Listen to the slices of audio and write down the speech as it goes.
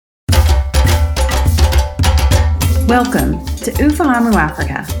Welcome to Ufahamu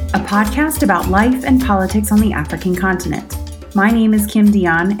Africa, a podcast about life and politics on the African continent. My name is Kim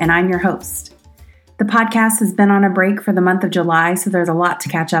Dion, and I'm your host. The podcast has been on a break for the month of July, so there's a lot to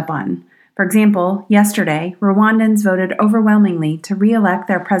catch up on. For example, yesterday, Rwandans voted overwhelmingly to re-elect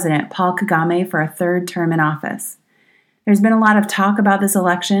their president, Paul Kagame, for a third term in office. There's been a lot of talk about this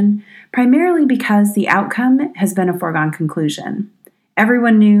election, primarily because the outcome has been a foregone conclusion.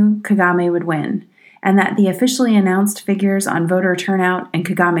 Everyone knew Kagame would win, and that the officially announced figures on voter turnout and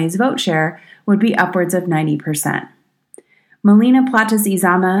Kagame's vote share would be upwards of 90%. Melina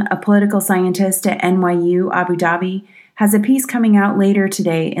Platts-Izama, a political scientist at NYU Abu Dhabi, has a piece coming out later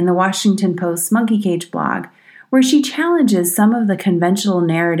today in the Washington Post's Monkey Cage blog, where she challenges some of the conventional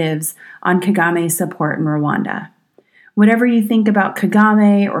narratives on Kagame's support in Rwanda. Whatever you think about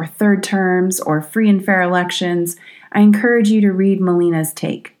Kagame or third terms or free and fair elections, I encourage you to read Melina's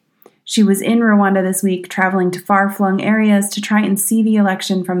take. She was in Rwanda this week, traveling to far-flung areas to try and see the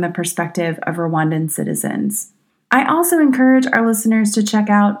election from the perspective of Rwandan citizens. I also encourage our listeners to check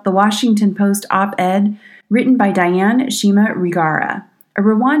out the Washington Post op-ed written by Diane Shima Rwigara, a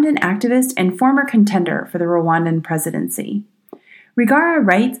Rwandan activist and former contender for the Rwandan presidency. Rwigara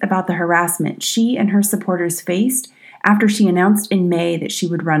writes about the harassment she and her supporters faced after she announced in May that she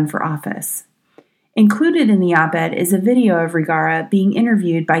would run for office. Included in the op-ed is a video of Rwigara being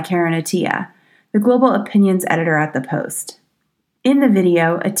interviewed by Karen Attiah, the global opinions editor at the Post. In the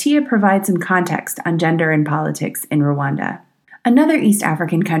video, Attiah provides some context on gender and politics in Rwanda. Another East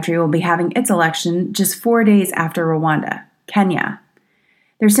African country will be having its election just 4 days after Rwanda, Kenya.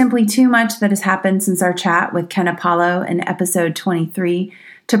 There's simply too much that has happened since our chat with Ken Apollo in episode 23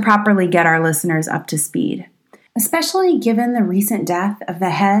 to properly get our listeners up to speed. Especially given the recent death of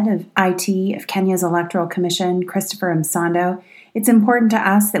the head of IT of Kenya's Electoral Commission, Christopher Msando, it's important to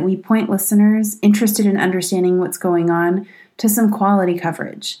us that we point listeners interested in understanding what's going on to some quality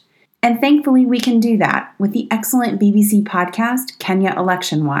coverage. And thankfully, we can do that with the excellent BBC podcast, Kenya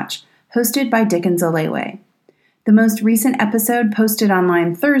Election Watch, hosted by Dickens Olewe. The most recent episode posted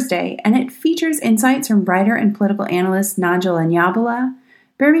online Thursday, and it features insights from writer and political analyst Nigel Nyabula,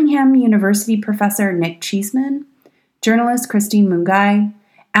 Birmingham University professor Nick Cheesman, journalist Christine Mungai,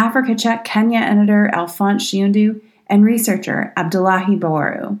 Africa Check Kenya editor Alphonse Shiundu, and researcher Abdullahi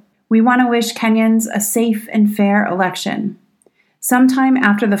Bawaru. We want to wish Kenyans a safe and fair election. Sometime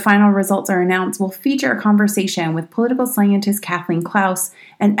after the final results are announced, we'll feature a conversation with political scientist Kathleen Klaus,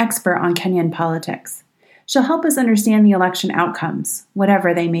 an expert on Kenyan politics. She'll help us understand the election outcomes,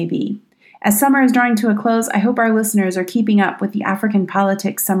 whatever they may be. As summer is drawing to a close, I hope our listeners are keeping up with the African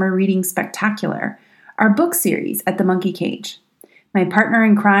Politics Summer Reading Spectacular, our book series at the Monkey Cage. My partner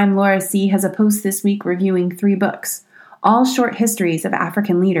in crime, Laura C., has a post this week reviewing 3 books, all short histories of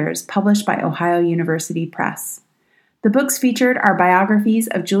African leaders published by Ohio University Press. The books featured are biographies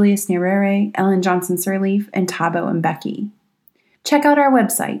of Julius Nyerere, Ellen Johnson Sirleaf, and Thabo Mbeki. Check out our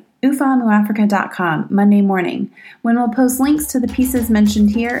website, ufahamuafrica.com, Monday morning, when we'll post links to the pieces mentioned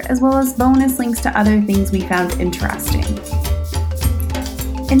here, as well as bonus links to other things we found interesting.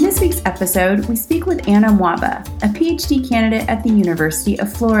 In this week's episode, we speak with Anna Mwaba, a PhD candidate at the University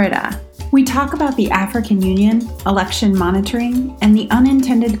of Florida. We talk about the African Union, election monitoring, and the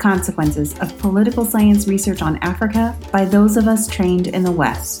unintended consequences of political science research on Africa by those of us trained in the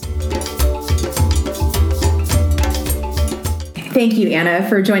West. Thank you, Anna,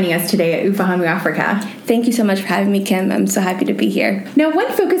 for joining us today at Ufahamu Africa. Thank you so much for having me, Kim. I'm so happy to be here. Now, one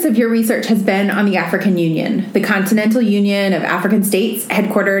focus of your research has been on the African Union, the Continental Union of African States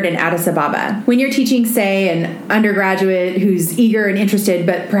headquartered in Addis Ababa. When you're teaching, say, an undergraduate who's eager and interested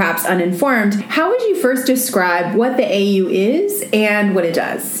but perhaps uninformed, how would you first describe what the AU is and what it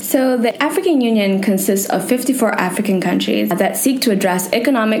does? So the African Union consists of 54 African countries that seek to address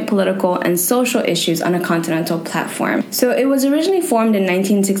economic, political, and social issues on a continental platform. So it was originally formed in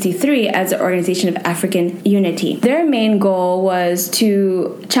 1963 as an organization of African unity. Their main goal was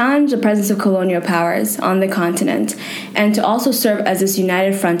to challenge the presence of colonial powers on the continent and to also serve as this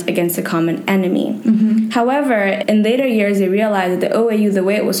united front against a common enemy. Mm-hmm. However, in later years, they realized that the OAU, the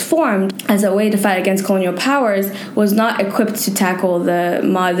way it was formed as a way to fight against colonial powers, was not equipped to tackle the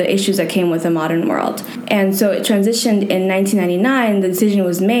issues that came with the modern world. And so it transitioned in 1999. The decision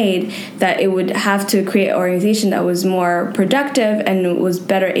was made that it would have to create an organization that was more productive and was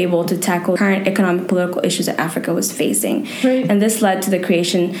better able to tackle current economic, political issues that Africa was facing. Right. And this led to the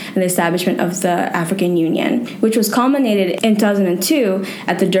creation and the establishment of the African Union, which was culminated in 2002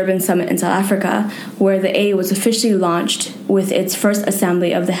 at the Durban Summit in South Africa, where the AU was officially launched with its first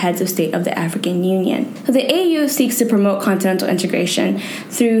assembly of the heads of state of the African Union. So the AU seeks to promote continental integration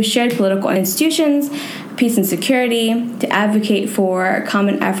through shared political institutions, peace and security, to advocate for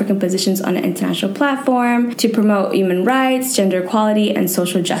common African positions on an international platform, to promote human rights, gender equality, and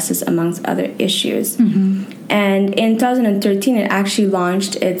social justice, amongst other issues. And in 2013, it actually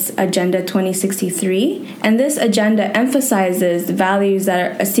launched its Agenda 2063. And this agenda emphasizes the values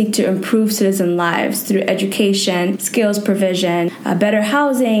that seek to improve citizen lives through education, skills provision, better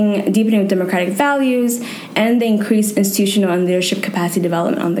housing, deepening of democratic values, and the increased institutional and leadership capacity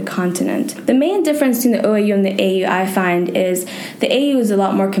development on the continent. The main difference between the OAU and the AU, I find, is the AU is a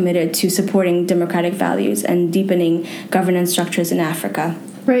lot more committed to supporting democratic values and deepening governance structures in Africa.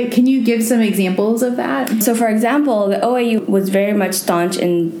 Right. Can you give some examples of that? So, for example, the OAU was very much staunch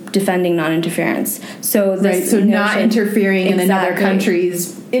in defending non-interference. So, not interfering in another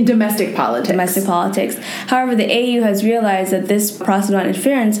country's in domestic politics. However, the AU has realized that this process of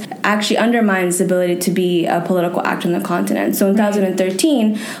non-interference actually undermines the ability to be a political actor on the continent. So in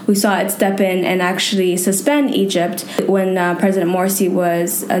 2013, we saw it step in and actually suspend Egypt when President Morsi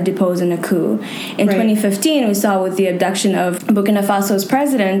was deposed in a coup. In 2015, we saw with the abduction of Burkina Faso's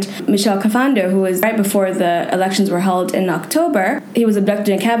president, Michel Kafando, who was right before the elections were held in October, he was abducted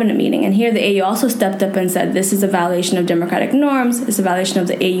in a cabinet meeting. And here the AU also stepped up and said, this is a violation of democratic norms, it's a violation of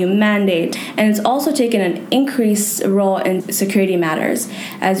the AU mandate, and it's also taken an increased role in security matters,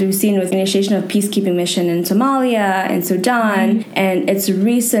 as we've seen with the initiation of peacekeeping mission in Somalia and Sudan, and its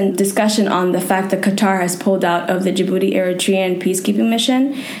recent discussion on the fact that Qatar has pulled out of the Djibouti-Eritrean peacekeeping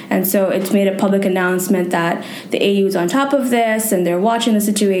mission, and so it's made a public announcement that the AU is on top of this, and they're watching the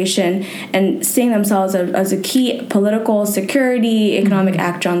situation and seeing themselves as a key political, security, economic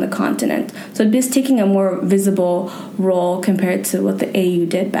actor on the continent. So it's taking a more visible role compared to what the AU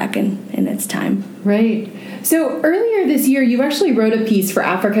did back in its time. Right. So earlier this year, you actually wrote a piece for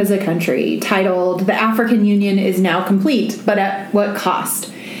Africa as a Country titled "The African Union is Now Complete, but at What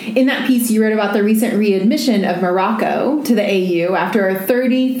Cost?" In that piece, you wrote about the recent readmission of Morocco to the AU after a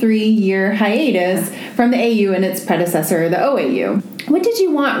 33-year hiatus from the AU and its predecessor, the OAU. What did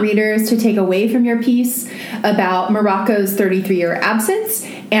you want readers to take away from your piece about Morocco's 33-year absence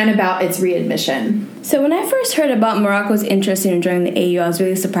and about its readmission? So when I first heard about Morocco's interest in joining the AU, I was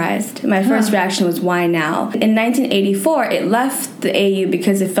really surprised. My first reaction was, why now? In 1984, it left the AU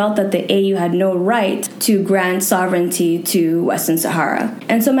because it felt that the AU had no right to grant sovereignty to Western Sahara.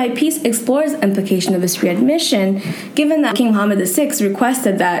 And so my piece explores the implication of this readmission, given that King Mohammed VI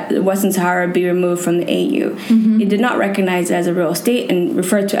requested that Western Sahara be removed from the AU. He did not recognize it as a real state and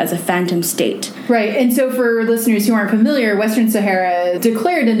referred to it as a phantom state. Right. And so for listeners who aren't familiar, Western Sahara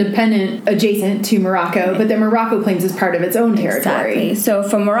declared independent adjacent to Morocco, but that Morocco claims as part of its own territory. Exactly. So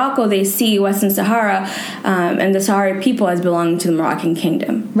for Morocco, they see Western Sahara and the Sahrawi people as belonging to the Moroccan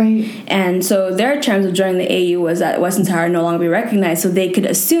kingdom. Right. And so their terms of joining the AU was that Western Sahara no longer be recognized, so they could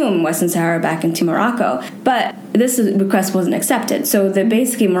assume Western Sahara back into Morocco. But this request wasn't accepted. So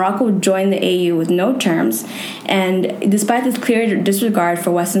basically Morocco joined the AU with no terms, and despite this clear disregard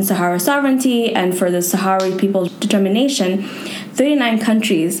for Western Sahara sovereignty and for the Sahrawi people's determination, 39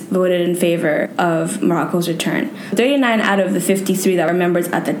 countries voted in favor of Morocco's return. 39 out of the 53 that were members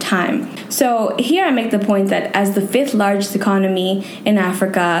at the time. So here I make the point that as the fifth largest economy in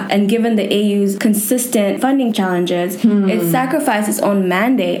Africa, and given the AU's consistent funding challenges, it sacrificed its own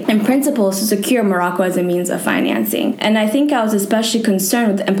mandate and principles to secure Morocco as a means of financing. And I think I was especially concerned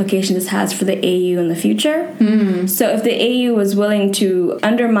with the implications this has for the AU in the future. So if the AU was willing to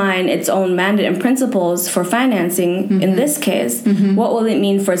undermine its own mandate and principles for financing, in this case, what will it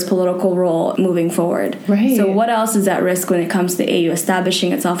mean for its political role moving forward? Right. So what else is at risk when it comes to the AU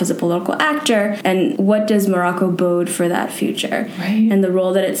establishing itself as a political actor, and what does Morocco bode for that future? Right. And the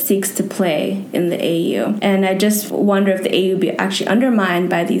role that it seeks to play in the AU. And I just wonder if the AU be actually undermined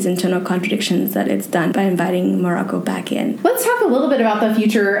by these internal contradictions that it's done by inviting Morocco back in. Let's talk a little bit about the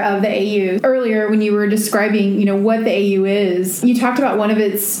future of the AU. Earlier, when you were describing, what the AU is, you talked about one of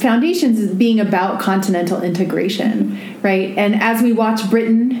its foundations as being about continental integration, right? And as we watch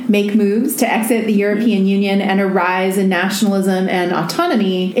Britain make moves to exit the European Union and a rise in nationalism and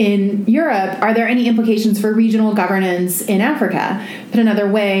autonomy in Europe, are there any implications for regional governance in Africa? Put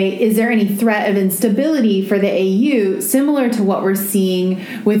another way, is there any threat of instability for the AU similar to what we're seeing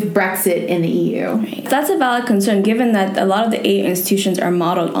with Brexit in the EU? Right. That's a valid concern, given that a lot of the AU institutions are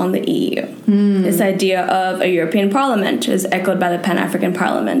modeled on the EU. This idea of a European Parliament is echoed by the Pan-African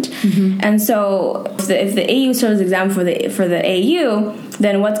Parliament. And so if the AU serves as an example for the AU,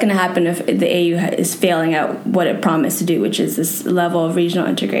 then what's going to happen if the AU is failing at what it promised to do, which is this level of regional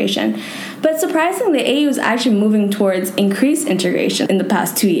integration? But surprisingly, the AU is actually moving towards increased integration in the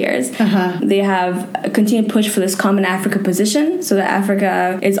past 2 years. They have continued to push for this common Africa position, so that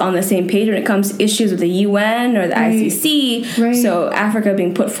Africa is on the same page when it comes to issues with the UN or the ICC. So Africa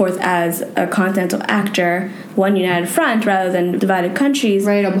being put forth as a continental actor, one united front rather than divided countries.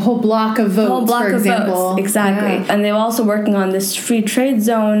 Right, a whole block of votes, for example. Exactly. Yeah. And they're also working on this free trade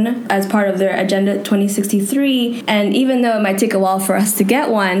zone as part of their Agenda 2063. And even though it might take a while for us to get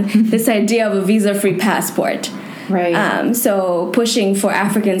one, this idea of a visa-free passport. Right. So pushing for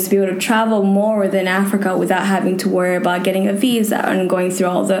Africans to be able to travel more within Africa without having to worry about getting a visa and going through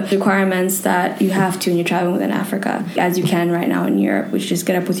all the requirements that you have to when you're traveling within Africa, as you can right now in Europe, which just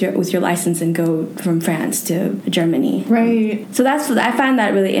get up with your license and go from France to Germany. Right. So I find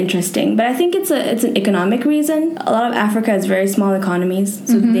that really interesting. But I think it's an economic reason. A lot of Africa has very small economies,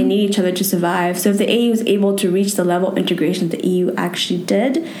 so they need each other to survive. So if the AU is able to reach the level of integration that the EU actually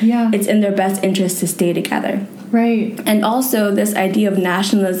did, it's in their best interest to stay together. Right. And also this idea of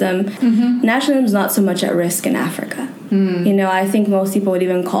nationalism. Nationalism is not so much at risk in Africa. I think most people would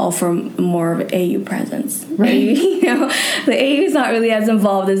even call for more of an AU presence. Right. The AU is not really as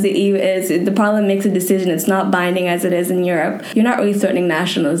involved as the EU is. The Parliament makes a decision. It's not binding as it is in Europe. You're not really threatening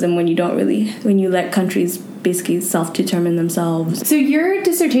nationalism when you let countries basically self-determine themselves. So your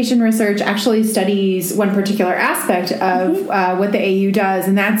dissertation research actually studies one particular aspect of what the AU does,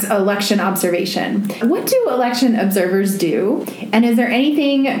 and that's election observation. What do election observers do? And is there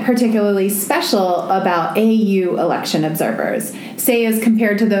anything particularly special about AU election observers, say as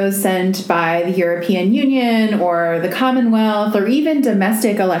compared to those sent by the European Union or the Commonwealth, or even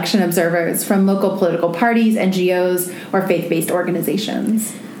domestic election observers from local political parties, NGOs, or faith-based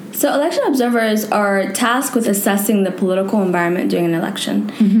organizations? So election observers are tasked with assessing the political environment during an election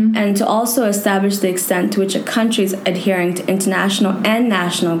and to also establish the extent to which a country is adhering to international and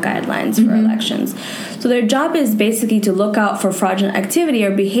national guidelines for elections. So their job is basically to look out for fraudulent activity or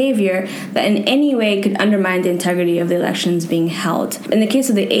behavior that in any way could undermine the integrity of the elections being held. In the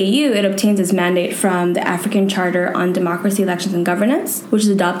case of the AU, it obtains its mandate from the African Charter on Democracy, Elections and Governance, which was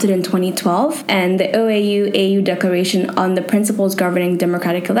adopted in 2012, and the OAU-AU Declaration on the Principles Governing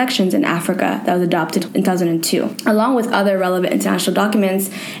Democratic Elections in Africa that was adopted in 2002, along with other relevant international documents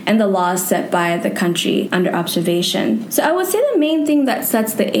and the laws set by the country under observation. So I would say the main thing that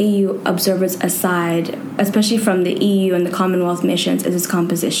sets the AU observers aside, especially from the EU and the Commonwealth missions, is its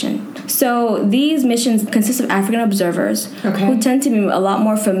composition. So these missions consist of African observers who tend to be a lot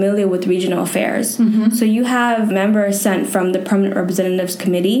more familiar with regional affairs. So you have members sent from the Permanent Representatives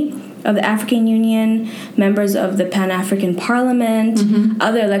Committee of the African Union, members of the Pan-African Parliament,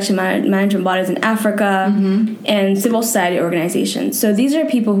 other election management bodies in Africa, and civil society organizations. So these are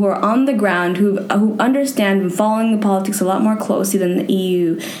people who are on the ground, who understand and following the politics a lot more closely than the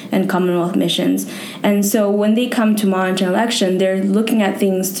EU and Commonwealth missions. And so when they come to monitor an election, they're looking at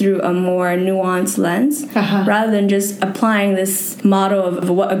things through a more nuanced lens, rather than just applying this model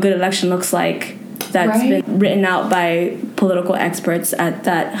of what a good election looks like that's been written out by political experts at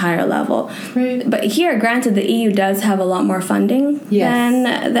that higher level. But here, granted, the EU does have a lot more funding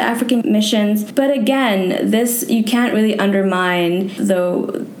than the African missions. But again, this, you can't really undermine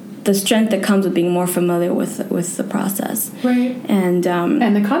the strength that comes with being more familiar with the process. And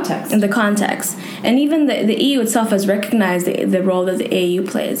the context. And the context. And even the EU itself has recognized the role that the AU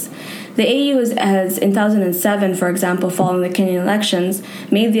plays. The AU has, in 2007, for example, following the Kenyan elections,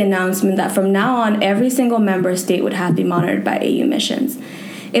 made the announcement that from now on, every single member state would have to be monitored by AU missions.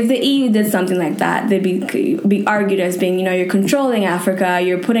 If the EU did something like that, they'd be argued as being, you're controlling Africa,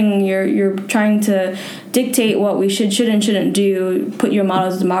 you're trying to dictate what we should and shouldn't do, put your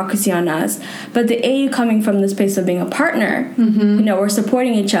models of democracy on us. But the AU, coming from this place of being a partner, we're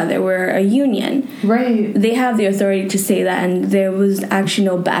supporting each other, we're a union. They have the authority to say that, and there was actually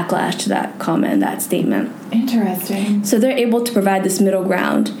no backlash to that comment, that statement. Interesting. So they're able to provide this middle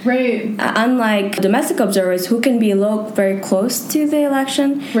ground. Unlike domestic observers who can be very close to the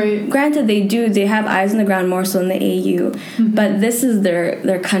election. Granted, they have eyes on the ground more so than the AU, but this is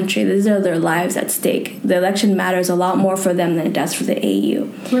their country. These are their lives at stake. The election matters a lot more for them than it does for the AU.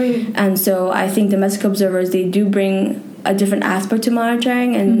 And so I think domestic observers, they do bring a different aspect to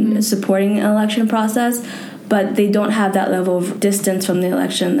monitoring and supporting an election process. but they don't have that level of distance from the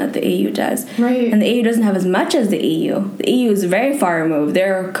election that the AU does. Right. And the AU doesn't have as much as the EU. The EU is very far removed.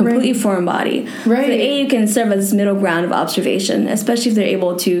 They're a completely foreign body. Right. So the AU can serve as this middle ground of observation, especially if they're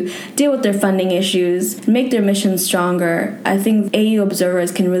able to deal with their funding issues, make their mission stronger. I think AU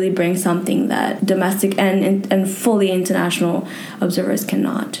observers can really bring something that domestic and fully international observers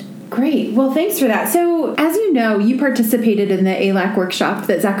cannot. Great. Well, thanks for that. So, as you know, you participated in the ALAC workshop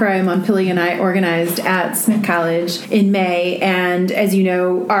that Zachariah Montpilly and I organized at Smith College in May. And as you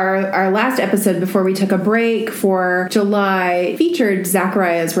know, our last episode before we took a break for July featured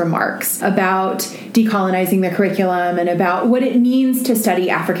Zachariah's remarks about decolonizing the curriculum and about what it means to study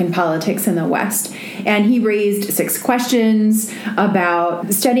African politics in the West. And he raised 6 questions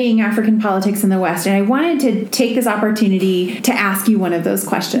about studying African politics in the West. And I wanted to take this opportunity to ask you one of those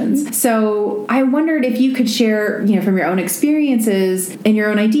questions. So I wondered if you could share, from your own experiences and your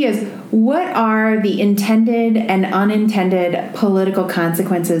own ideas, what are the intended and unintended political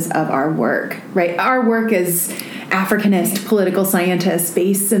consequences of our work, right? Our work as Africanist political scientists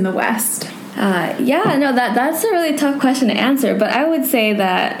based in the West. That's a really tough question to answer, but I would say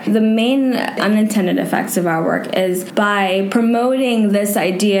that the main unintended effects of our work is by promoting this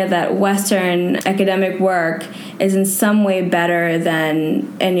idea that Western academic work is in some way better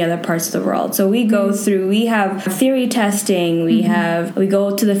than any other parts of the world. So we have theory testing, we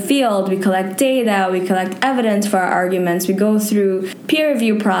go to the field, we collect data, we collect evidence for our arguments, we go through peer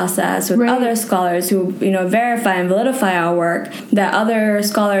review process with other scholars who, verify and validify our work that other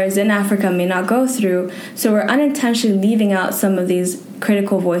scholars in Africa may not go through. So we're unintentionally leaving out some of these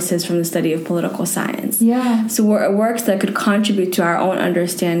critical voices from the study of political science. Yeah. So works that could contribute to our own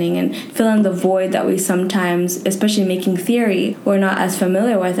understanding and fill in the void that we sometimes, especially making theory, we're not as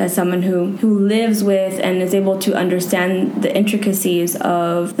familiar with as someone who lives with and is able to understand the intricacies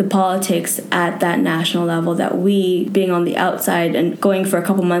of the politics at that national level that we, being on the outside and going for a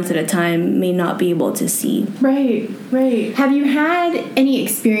couple months at a time, may not be able to see. Right. Have you had any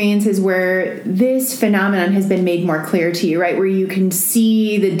experiences where this phenomenon has been made more clear to you, right? Where you can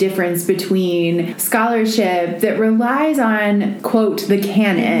see the difference between scholarship that relies on, quote, the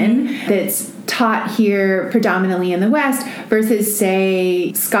canon that's taught here predominantly in the West versus,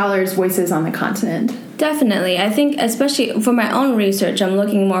 say, scholars' voices on the continent? Definitely. I think, especially for my own research, I'm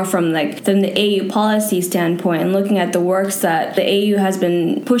looking more from the AU policy standpoint and looking at the works that the AU has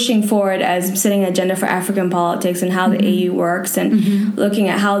been pushing forward as setting an agenda for African politics and how the AU works, and looking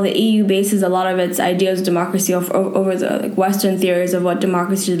at how the EU bases a lot of its ideas of democracy over the Western theories of what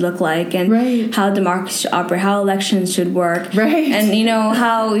democracy should look like and how democracy should operate, how elections should work. Right. And,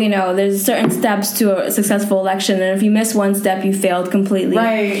 how, there's certain steps to a successful election, and if you miss one step, you failed completely.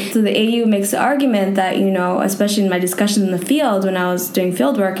 Right. So the AU makes the argument that, especially in my discussions in the field when I was doing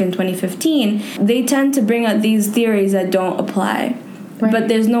field work in 2015, they tend to bring up these theories that don't apply. Right. But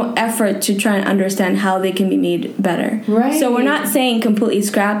there's no effort to try and understand how they can be made better. Right. So we're not saying completely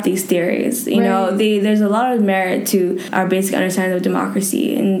scrap these theories. There's a lot of merit to our basic understanding of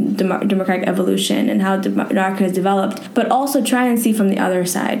democracy and democratic evolution and how democracy has developed, but also try and see from the other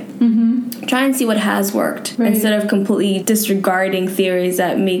side. Try and see what has worked instead of completely disregarding theories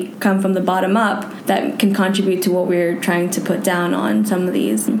that may come from the bottom up that can contribute to what we're trying to put down on some of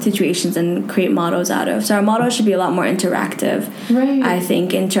these situations and create models out of. So our models should be a lot more interactive, I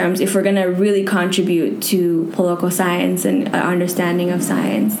think, in terms, if we're going to really contribute to political science and our understanding of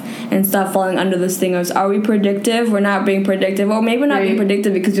science, and stop falling under this thing of, are we predictive? We're not being predictive. Or maybe we're not being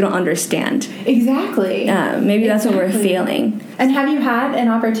predictive because we don't understand. Exactly. Maybe that's what we're failing. And have you had an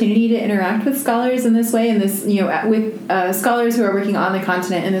opportunity to interact with scholars in this way, in this, with scholars who are working on the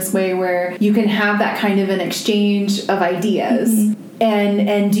continent in this way, where you can have that kind of an exchange of ideas?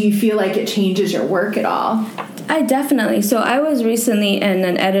 And do you feel like it changes your work at all? I definitely. So I was recently in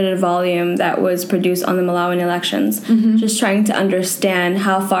an edited volume that was produced on the Malawian elections, just trying to understand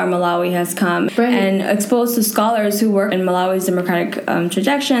how far Malawi has come, and exposed to scholars who work in Malawi's democratic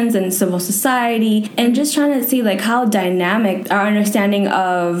trajectories and civil society, and just trying to see how dynamic our understanding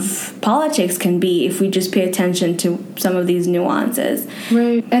of politics can be if we just pay attention to some of these nuances.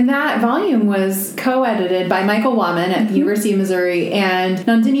 Right. And that volume was co-edited by Michael Wahman at the University of Missouri and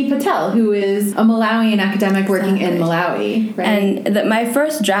Nandini Patel, who is a Malawian academic working in Malawi. Right? And my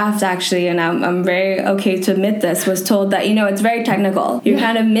first draft, actually, and I'm very okay to admit this, was told that, it's very technical. You're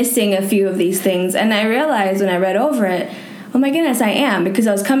kind of missing a few of these things. And I realized when I read over it, oh my goodness, I am, because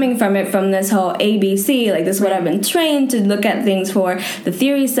I was coming from this whole ABC, like this is what I've been trained to look at things for. The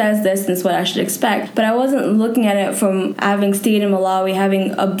theory says this, and this is what I should expect. But I wasn't looking at it from having stayed in Malawi,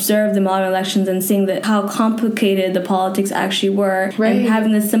 having observed the Malawi elections and seeing that how complicated the politics actually were, and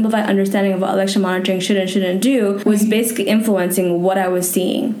having this simplified understanding of what election monitoring should and shouldn't do was basically influencing what I was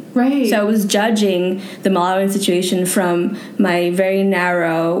seeing. Right. So I was judging the Malawian situation from my very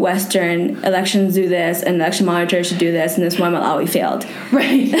narrow Western elections do this and election monitors should do this, and this one Malawi failed.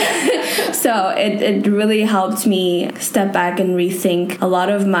 Right. So it really helped me step back and rethink a lot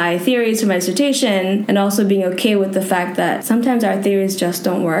of my theories for my dissertation, and also being okay with the fact that sometimes our theories just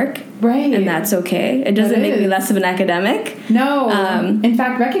don't work. Right. And that's okay. It doesn't make me less of an academic. No. In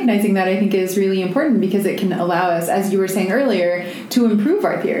fact, recognizing that I think is really important, because it can allow us, as you were saying earlier, to improve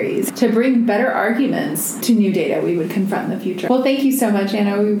our theories, to bring better arguments to new data we would confront in the future. Well, thank you so much,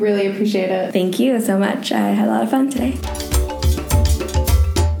 Anna. We really appreciate it. Thank you so much. I had a lot of fun today.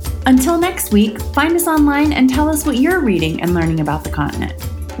 Until next week, find us online and tell us what you're reading and learning about the continent.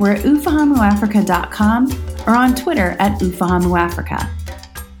 We're at ufahamuafrica.com or on Twitter at ufahamuafrica.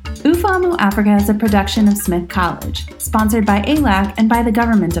 Ufahamu Africa is a production of Smith College, sponsored by ALAC and by the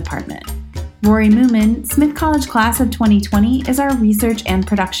Government Department. Rory Moomin, Smith College Class of 2020, is our research and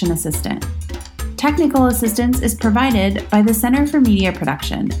production assistant. Technical assistance is provided by the Center for Media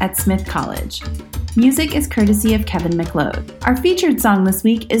Production at Smith College. Music is courtesy of Kevin McLeod. Our featured song this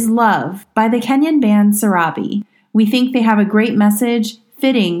week is Love by the Kenyan band Sarabi. We think they have a great message,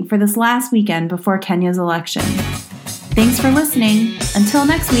 fitting for this last weekend before Kenya's election. Thanks for listening. Until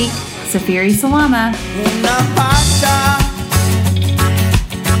next week, Safiri Salama.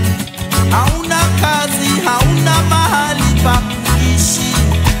 Hauna kazi, hauna mahali pa kuishi.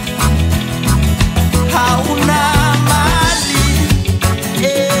 Hauna mali,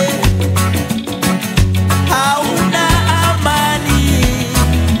 hauna amani,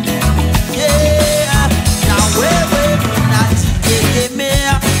 na wewe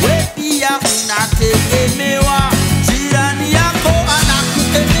unajitegemea, wewe pia unategemewa. Jirani yako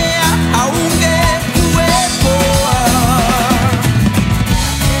anakukemea, haungekuwepo.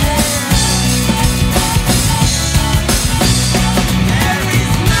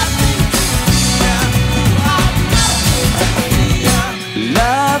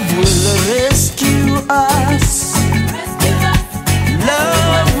 Love will rescue us.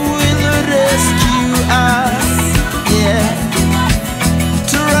 Love will rescue us. Yeah.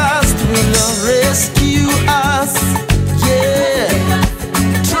 Trust will rescue us. Yeah.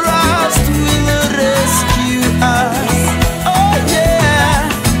 Trust will rescue us. Oh yeah.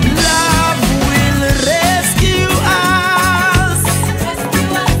 Love will rescue us.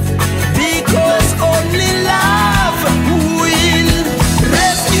 Because only love will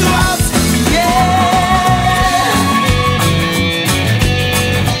rescue us. Yeah.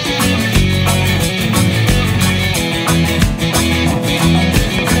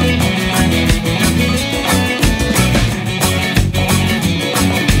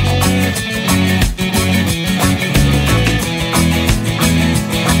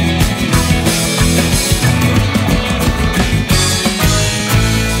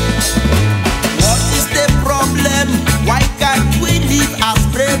 What is the problem? Why can't we live as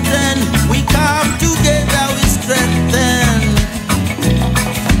brethren? We come together, we strengthen.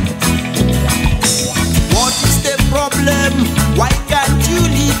 What is the problem? Why can't you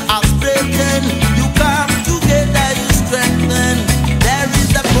live as brethren? You come together, you strengthen. There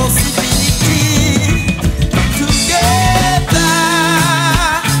is a possibility. Together,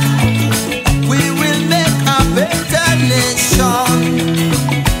 we will make a better nation.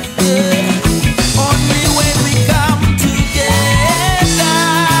 Only when we come together,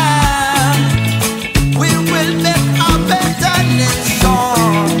 we will make a better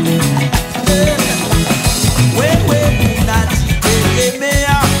nation. Wewe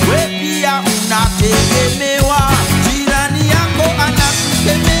unajitegemea, wewe pia unategemewa. Jirani yako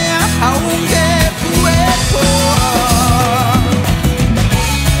anakukemea, haungekuwepo.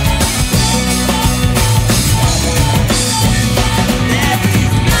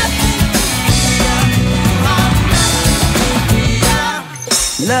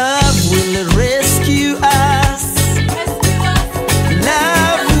 Love will